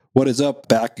What is up?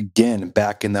 Back again,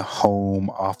 back in the home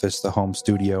office, the home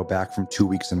studio, back from 2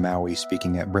 weeks in Maui,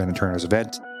 speaking at Brandon Turner's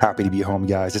event. Happy to be home,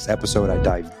 guys. This episode, I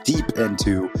dive deep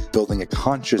into building a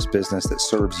conscious business that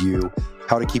serves you,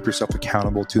 how to keep yourself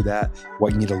accountable to that,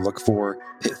 what you need to look for,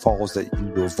 pitfalls that you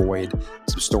need to avoid,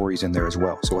 some stories in there as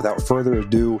well. So without further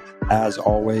ado, as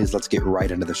always, let's get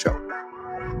right into the show.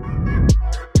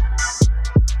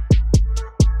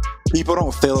 People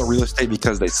don't fail at real estate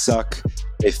because they suck.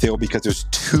 They fail because there's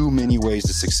too many ways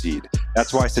to succeed.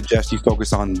 That's why I suggest you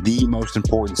focus on the most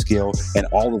important skill in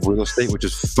all of real estate, which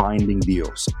is finding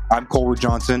deals. I'm Colbert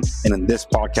Johnson, and in this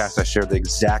podcast, I share the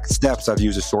exact steps I've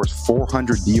used to source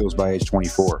 400 deals by age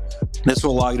 24. This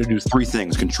will allow you to do three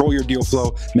things: control your deal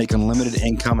flow, make unlimited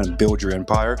income, and build your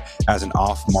empire as an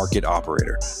off-market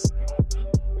operator.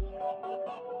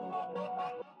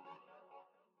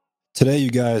 Today,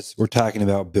 you guys, we're talking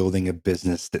about building a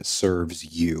business that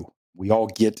serves you. We all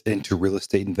get into real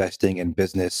estate investing and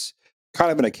business kind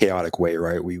of in a chaotic way,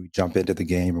 right? We jump into the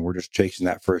game and we're just chasing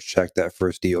that first check, that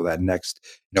first deal, that next,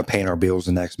 paying our bills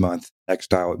the next month,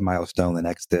 next milestone, the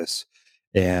next this.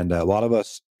 And a lot of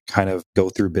us kind of go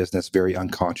through business very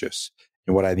unconscious.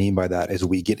 And what I mean by that is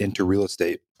we get into real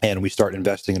estate and we start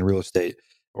investing in real estate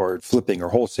or flipping or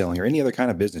wholesaling or any other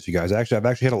kind of business, you guys. I've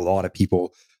actually had a lot of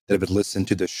people that have listened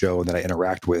to the show and that I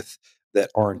interact with that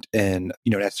aren't in,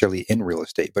 necessarily in real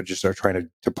estate, but just are trying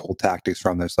to pull tactics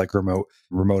from this, like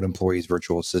remote employees,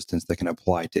 virtual assistants that can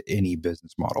apply to any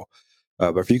business model.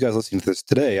 But for you guys listening to this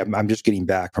today, I'm just getting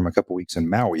back from a couple weeks in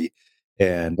Maui.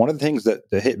 And one of the things that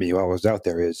hit me while I was out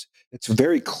there is it's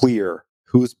very clear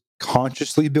who's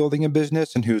consciously building a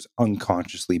business and who's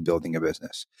unconsciously building a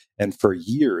business. And for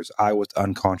years, I was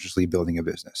unconsciously building a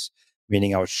business,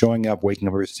 meaning I was showing up, waking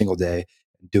up every single day,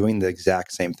 doing the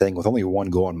exact same thing with only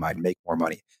one goal in mind: make more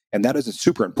money. And that is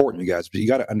super important, you guys, but you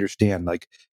got to understand, like,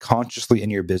 consciously in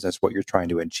your business, what you're trying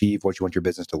to achieve, what you want your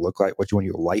business to look like, what you want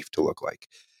your life to look like.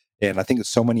 And I think that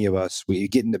so many of us, we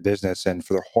get into business and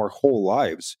for our whole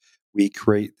lives, we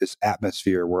create this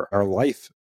atmosphere where our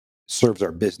life serves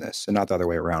our business and not the other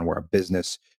way around, where our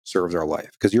business serves our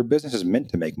life. Because your business is meant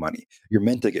to make money. You're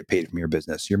meant to get paid from your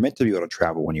business. You're meant to be able to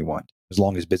travel when you want, as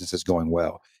long as business is going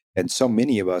well. And so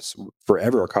many of us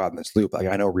forever are caught in this loop. Like,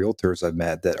 I know realtors I've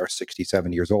met that are 60,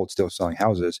 70 years old still selling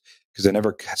houses because they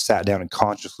never sat down and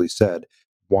consciously said,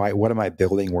 what am I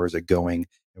building? Where is it going?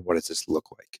 And what does this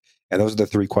look like? And those are the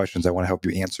three questions I want to help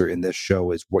you answer in this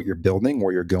show: is what you're building,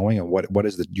 where you're going, and what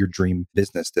is your dream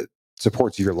business that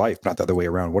supports your life, not the other way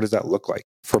around. What does that look like?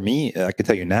 For me, I can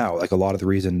tell you now, like, a lot of the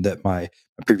reason that my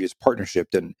previous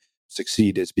partnership didn't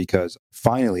succeed is because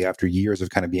finally, after years of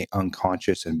kind of being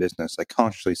unconscious in business, I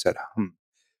consciously said,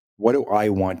 what do I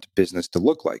want business to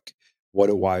look like? What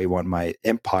do I want my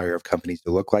empire of companies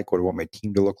to look like? What do I want my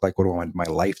team to look like? What do I want my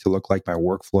life to look like? My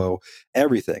workflow,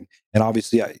 everything. And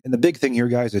obviously, and the big thing here,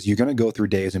 guys, is you're going to go through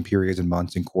days and periods and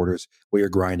months and quarters where you're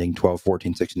grinding 12,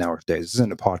 14, 16 hours a day. This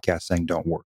isn't a podcast saying don't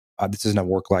work. This isn't a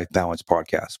work-life balance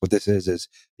podcast. What this is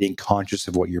being conscious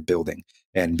of what you're building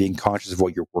and being conscious of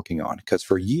what you're working on. Because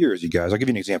for years, you guys, I'll give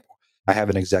you an example. I have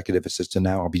an executive assistant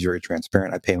now. I'll be very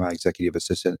transparent. I pay my executive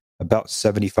assistant about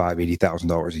 $75,000,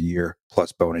 $80,000 a year,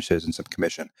 plus bonuses and some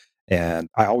commission. And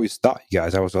I always thought, you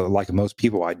guys, I was like most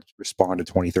people, I'd respond to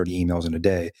 20, 30 emails in a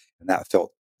day. And that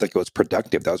felt like it was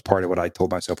productive. That was part of what I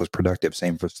told myself was productive.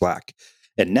 Same for Slack.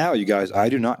 And now, you guys, I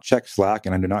do not check Slack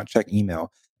and I do not check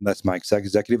email unless my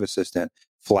executive assistant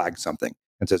flags something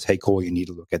and says, "Hey, Cole, you need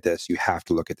to look at this. You have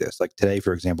to look at this." Like today,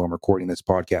 for example, I'm recording this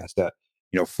podcast at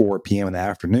 4 p.m. in the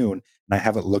afternoon, and I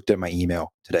haven't looked at my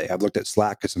email today. I've looked at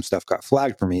Slack because some stuff got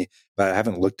flagged for me, but I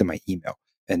haven't looked at my email.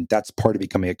 And that's part of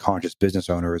becoming a conscious business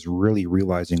owner, is really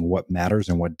realizing what matters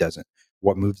and what doesn't,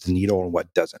 what moves the needle and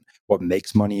what doesn't, what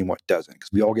makes money and what doesn't.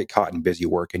 Because we all get caught in busy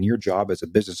work, and your job as a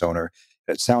business owner,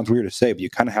 it sounds weird to say, but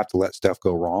you kind of have to let stuff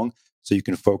go wrong so you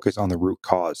can focus on the root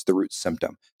cause, the root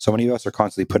symptom. So many of us are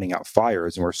constantly putting out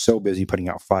fires, and we're so busy putting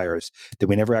out fires that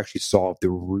we never actually solve the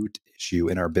root issue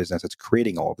in our business that's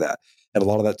creating all of that. And a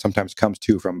lot of that sometimes comes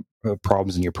too from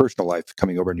problems in your personal life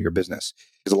coming over into your business.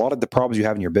 Because a lot of the problems you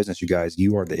have in your business, you guys,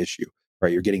 you are the issue,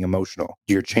 right? You're getting emotional.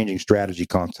 You're changing strategy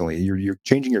constantly. You're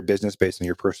changing your business based on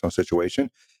your personal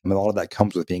situation. And a lot of that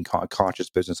comes with being a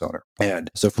conscious business owner. And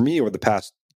so for me, over the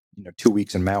past 2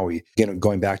 weeks in Maui, again,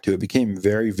 going back to it, became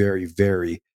very, very,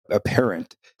 very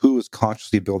apparent who was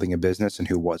consciously building a business and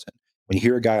who wasn't. When you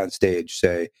hear a guy on stage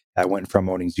say, "I went from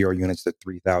owning 0 units to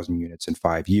 3,000 units in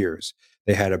 5 years,"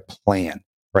 they had a plan,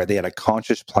 right? They had a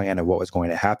conscious plan of what was going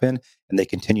to happen, and they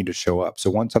continue to show up.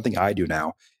 So something I do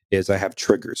now is I have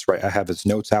triggers, right? I have this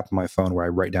notes app on my phone where I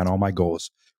write down all my goals,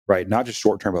 right? Not just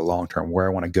short term, but long term, where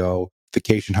I want to go,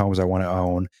 vacation homes I want to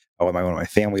own. I want my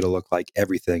family to look like,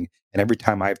 everything. And every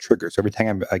time I have triggers, every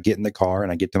time I get in the car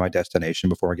and I get to my destination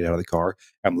before I get out of the car,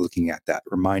 I'm looking at that,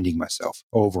 reminding myself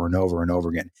over and over and over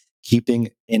again, keeping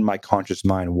in my conscious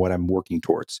mind what I'm working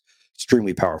towards.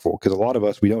 Extremely powerful, because a lot of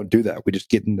us, we don't do that. We just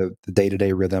get in the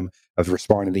day-to-day rhythm of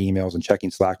responding to emails and checking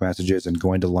Slack messages and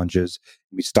going to lunches.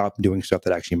 We stop doing stuff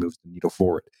that actually moves the needle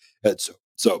forward.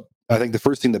 So I think the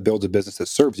first thing that builds a business that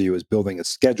serves you is building a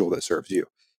schedule that serves you.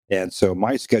 And so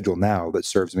my schedule now that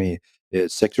serves me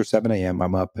is 6 or 7 a.m.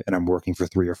 I'm up and I'm working for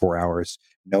 3 or 4 hours.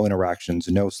 No interactions,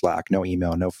 no Slack, no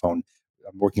email, no phone.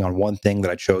 I'm working on one thing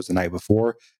that I chose the night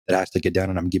before that has to get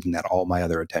done, and I'm giving that all my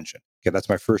other attention. Okay, that's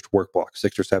my first work block,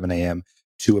 6 or 7 a.m.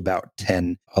 to about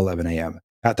 10, 11 a.m.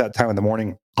 At that time in the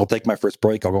morning, I'll take my first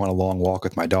break. I'll go on a long walk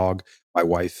with my dog, my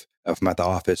wife. If I'm at the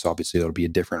office, obviously it'll be a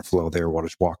different flow there. We'll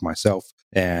just walk myself.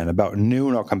 And about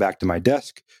noon, I'll come back to my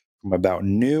desk. From about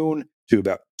noon to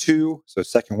about 2, so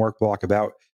second work block,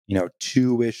 about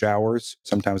 2-ish hours.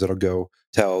 Sometimes it'll go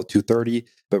till 2:30,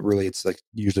 but really it's like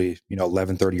usually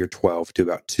 11:30 or 12 to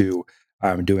about 2.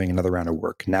 I'm doing another round of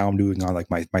work. Now I'm doing on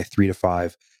like my 3 to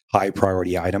 5 high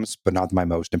priority items, but not my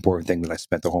most important thing that I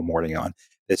spent the whole morning on.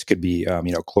 This could be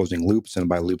closing loops, and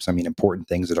by loops I mean important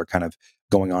things that are kind of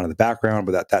going on in the background,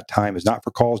 but that time is not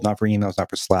for calls, not for emails, not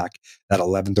for Slack. That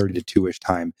 11:30 to 2-ish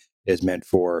time is meant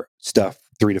for stuff,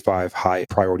 3 to 5 high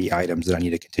priority items that I need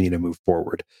to continue to move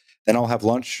forward. Then I'll have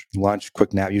lunch,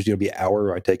 quick nap. Usually it'll be an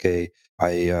hour. I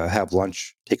have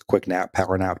lunch, take a quick nap,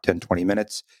 power nap, 10, 20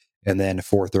 minutes. And then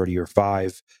 4:30 or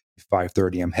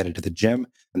 5:30, I'm headed to the gym.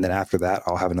 And then after that,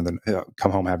 I'll have another,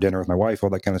 come home, have dinner with my wife,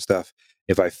 all that kind of stuff.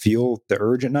 If I feel the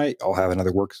urge at night, I'll have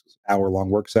another hour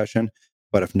long work session.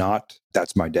 But if not,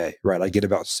 that's my day, right? I get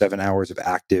about 7 hours of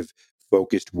active,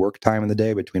 focused work time in the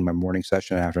day between my morning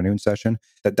session and afternoon session.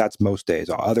 That's most days.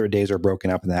 Other days are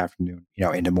broken up in the afternoon,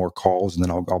 into more calls, and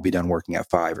then I'll be done working at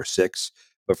 5 or 6.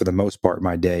 But for the most part,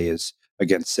 my day is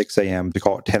again 6 a.m. to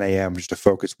call it 10 a.m. just a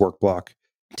focused work block.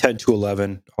 10 to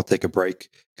 11, I'll take a break,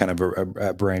 kind of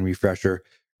a brain refresher,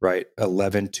 right?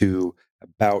 11 to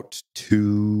about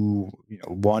 2,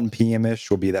 1 p.m. ish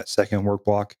will be that second work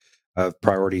block of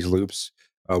priorities loops.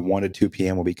 1 to 2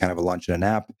 p.m. will be kind of a lunch and a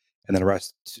nap. And then the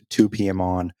rest, 2 p.m.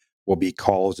 on, will be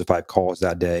calls if I have calls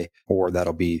that day, or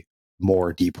that'll be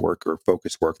more deep work or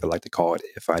focus work, I like to call it,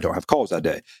 if I don't have calls that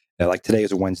day. Now, like today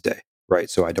is a Wednesday, right?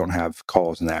 So I don't have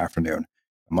calls in the afternoon.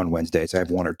 I'm on Wednesdays. I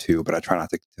have 1 or 2, but I try not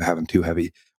to have them too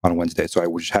heavy on Wednesday. So I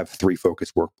would just have 3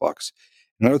 focused work blocks.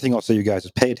 Another thing I'll say, you guys,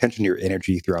 is pay attention to your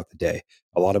energy throughout the day.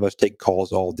 A lot of us take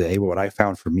calls all day, but what I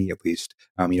found for me, at least,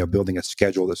 building a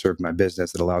schedule that serves my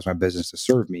business, that allows my business to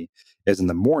serve me, is in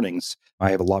the mornings, I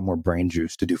have a lot more brain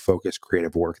juice to do focused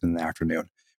creative work than in the afternoon.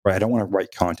 Right? I don't want to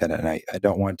write content at night. I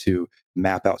don't want to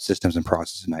map out systems and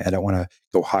processes at night. I don't want to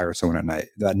go hire someone at night.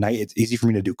 At night, it's easy for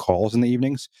me to do calls in the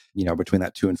evenings. Between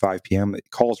that 2 and 5 p.m.,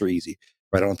 calls are easy.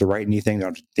 Right? I don't have to write anything. I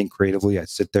don't have to think creatively. I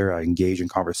sit there. I engage in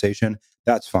conversation.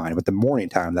 That's fine. But the morning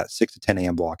time, that 6 to 10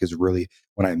 a.m. block, is really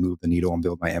when I move the needle and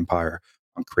build my empire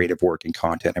on creative work and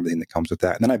content, everything that comes with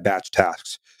that. And then I batch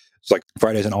tasks. It's like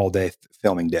Friday's an all-day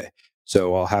filming day.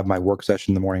 So I'll have my work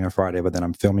session in the morning on Friday, but then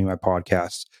I'm filming my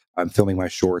podcasts, I'm filming my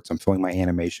shorts, I'm filming my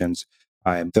animations,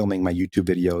 I'm filming my YouTube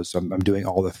videos. I'm doing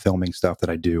all the filming stuff that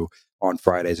I do on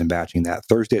Fridays and batching that.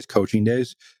 Thursday is coaching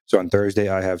days. So on Thursday,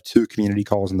 I have 2 community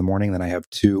calls in the morning. Then I have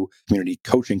 2 community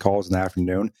coaching calls in the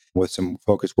afternoon with some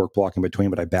focused work block in between.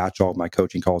 But I batch all of my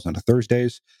coaching calls onto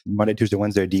Thursdays. Monday, Tuesday,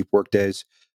 Wednesday, deep work days.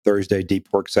 Thursday, deep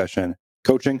work session,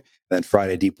 coaching. Then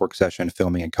Friday, deep work session,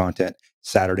 filming and content.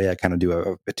 Saturday, I kind of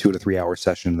do a 2 to 3 hour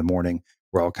session in the morning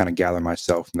where I'll kind of gather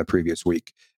myself from the previous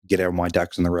week, get all my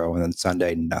ducks in the row. And then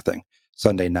Sunday, nothing.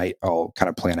 Sunday night, I'll kind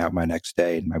of plan out my next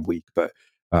day and my week. But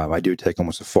I do take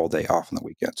almost a full day off on the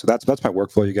weekend. So that's my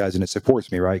workflow, you guys, and it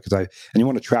supports me, right? And you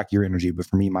want to track your energy, but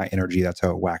for me, my energy, that's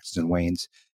how it waxes and wanes.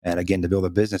 And again, to build a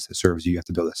business that serves you, you have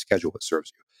to build a schedule that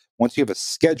serves you. Once you have a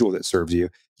schedule that serves you,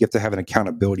 you have to have an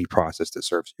accountability process that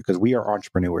serves you, because we are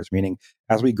entrepreneurs, meaning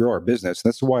as we grow our business, and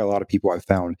this is why a lot of people I've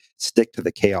found stick to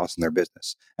the chaos in their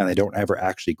business and they don't ever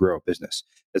actually grow a business.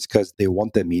 It's because they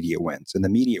want the immediate wins. And the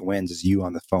immediate wins is you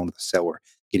on the phone with a seller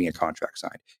getting a contract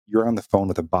signed. You're on the phone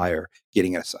with a buyer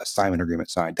getting an assignment agreement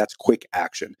signed. That's quick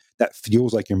action. That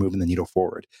feels like you're moving the needle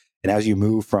forward. And as you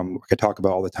move from, like I talk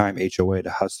about all the time, HOA to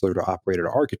hustler to operator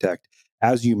to architect,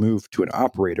 As you move to an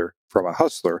operator from a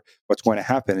hustler, what's going to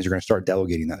happen is you're going to start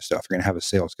delegating that stuff. You're going to have a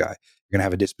sales guy. You're going to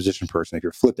have a disposition person. If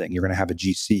you're flipping, you're going to have a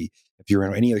GC. If you're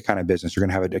in any other kind of business, you're going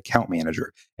to have an account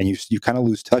manager. And you kind of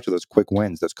lose touch with those quick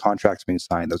wins, those contracts being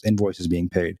signed, those invoices being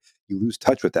paid. You lose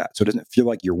touch with that. So it doesn't feel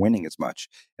like you're winning as much.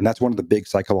 And that's one of the big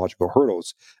psychological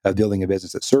hurdles of building a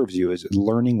business that serves you, is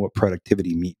learning what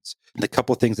productivity means. The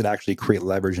couple of things that actually create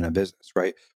leverage in a business,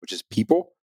 right? Which is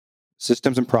people,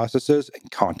 systems and processes, and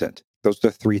content. Those are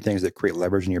the three things that create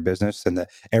leverage in your business. And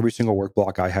every single work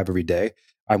block I have every day,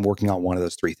 I'm working on one of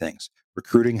those three things: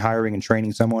 recruiting, hiring, and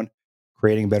training someone,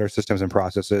 creating better systems and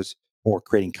processes, or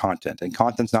creating content. And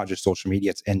content's not just social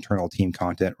media, it's internal team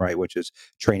content, right? Which is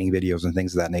training videos and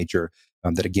things of that nature.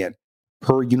 That again,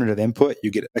 per unit of input,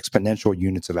 you get exponential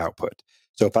units of output.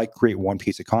 So if I create one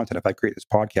piece of content, if I create this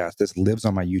podcast, this lives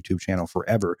on my YouTube channel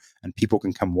forever, and people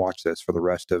can come watch this for the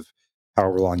rest of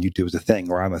however long YouTube is a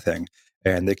thing or I'm a thing,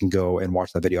 and they can go and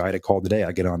watch that video. I had a call today.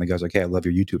 I get on, the guy's like, "Hey, I love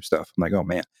your YouTube stuff." I'm like, "Oh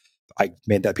man, I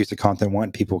made that piece of content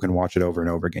one. People can watch it over and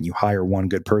over again." You hire one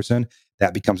good person,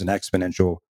 that becomes an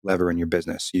exponential lever in your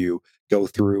business. You go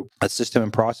through a system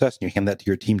and process, and you hand that to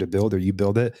your team to build, or you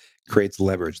build it, creates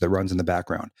leverage that runs in the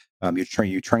background.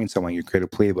 You train someone, you create a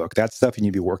playbook. That's stuff you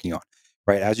need to be working on,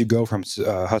 right? As you go from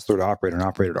hustler to operator and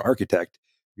operator to architect,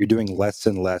 you're doing less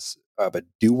and less of a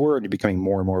doer, and you're becoming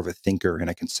more and more of a thinker and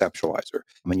a conceptualizer.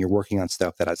 I mean, you're working on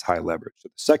stuff that has high leverage. So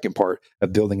the second part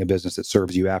of building a business that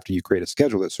serves you after you create a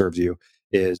schedule that serves you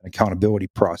is an accountability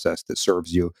process that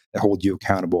serves you, that holds you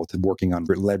accountable to working on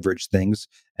leverage things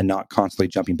and not constantly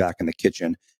jumping back in the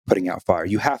kitchen, putting out fire.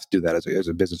 You have to do that as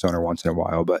a business owner once in a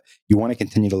while, but you want to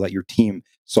continue to let your team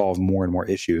solve more and more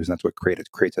issues. And that's what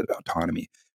creates that autonomy.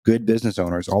 Good business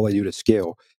owners, all they do to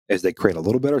scale is they create a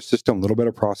little better system, a little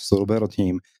better process, a little better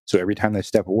team. So every time they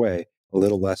step away, a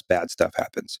little less bad stuff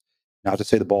happens. Not to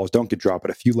say the balls don't get dropped,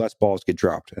 but a few less balls get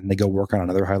dropped, and they go work on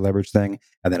another high leverage thing,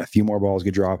 and then a few more balls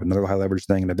get dropped, another high leverage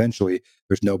thing, and eventually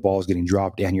there's no balls getting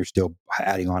dropped, and you're still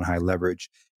adding on high leverage.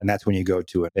 And that's when you go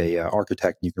to a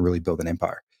architect, and you can really build an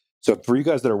empire. So for you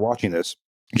guys that are watching this,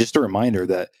 just a reminder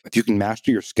that if you can master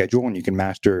your schedule and you can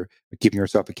master keeping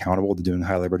yourself accountable to doing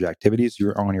high leverage activities,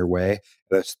 you're on your way.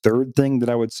 The third thing that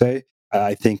I would say,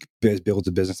 I think builds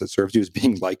a business that serves you, is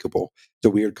being likable. It's a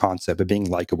weird concept, but being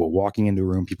likable. Walking into a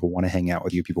room, people want to hang out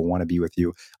with you. People want to be with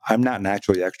you. I'm not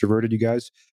naturally extroverted, you guys.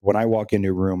 When I walk into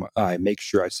a room, I make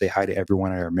sure I say hi to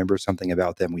everyone. I remember something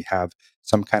about them. We have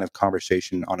some kind of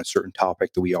conversation on a certain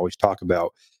topic that we always talk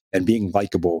about. And being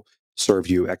likable serve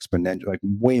you exponentially, like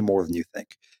way more than you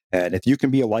think. And if you can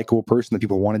be a likable person that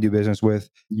people want to do business with,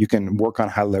 you can work on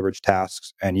high leverage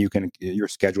tasks, and your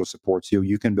schedule supports you.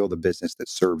 You can build a business that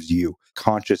serves you,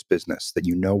 conscious business that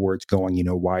you know where it's going, you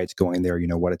know why it's going there, you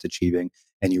know what it's achieving,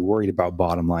 and you're worried about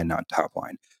bottom line, not top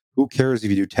line. Who cares if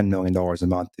you do $10 million a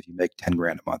month if you make 10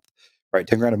 grand a month, right?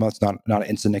 10 grand a month is not an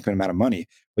insignificant amount of money,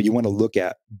 but you want to look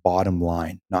at bottom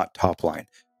line, not top line.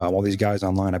 All these guys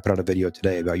online, I put out a video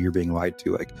today about you're being lied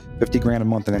to. Like 50 grand a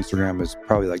month on Instagram is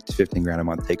probably like 15 grand a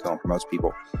month take home for most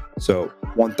people. So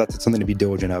that's something to be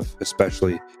diligent of,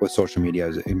 especially with social media,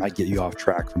 is it might get you off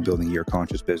track from building your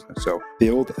conscious business. So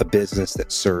build a business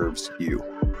that serves you.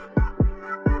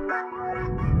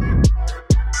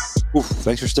 Oof,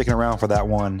 thanks for sticking around for that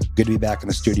one. Good to be back in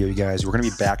the studio, you guys. We're going to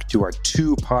be back to our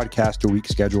 2 podcast a week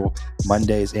schedule,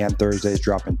 Mondays and Thursdays,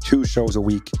 dropping 2 shows a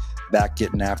week. Back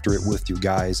getting after it with you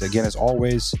guys. Again, as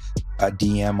always, a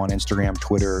DM on Instagram,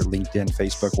 Twitter, LinkedIn,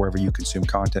 Facebook, wherever you consume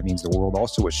content means the world.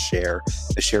 Also a share.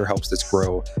 A share helps this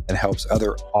grow and helps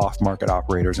other off-market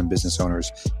operators and business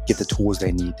owners get the tools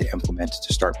they need to implement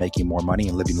to start making more money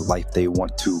and living the life they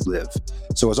want to live.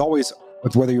 So as always,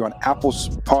 whether you're on Apple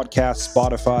Podcasts,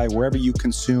 Spotify, wherever you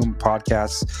consume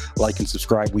podcasts, like and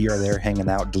subscribe. We are there hanging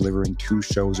out, delivering 2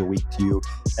 shows a week to you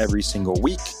every single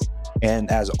week.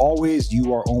 And as always,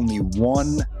 you are only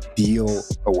one deal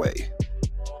away.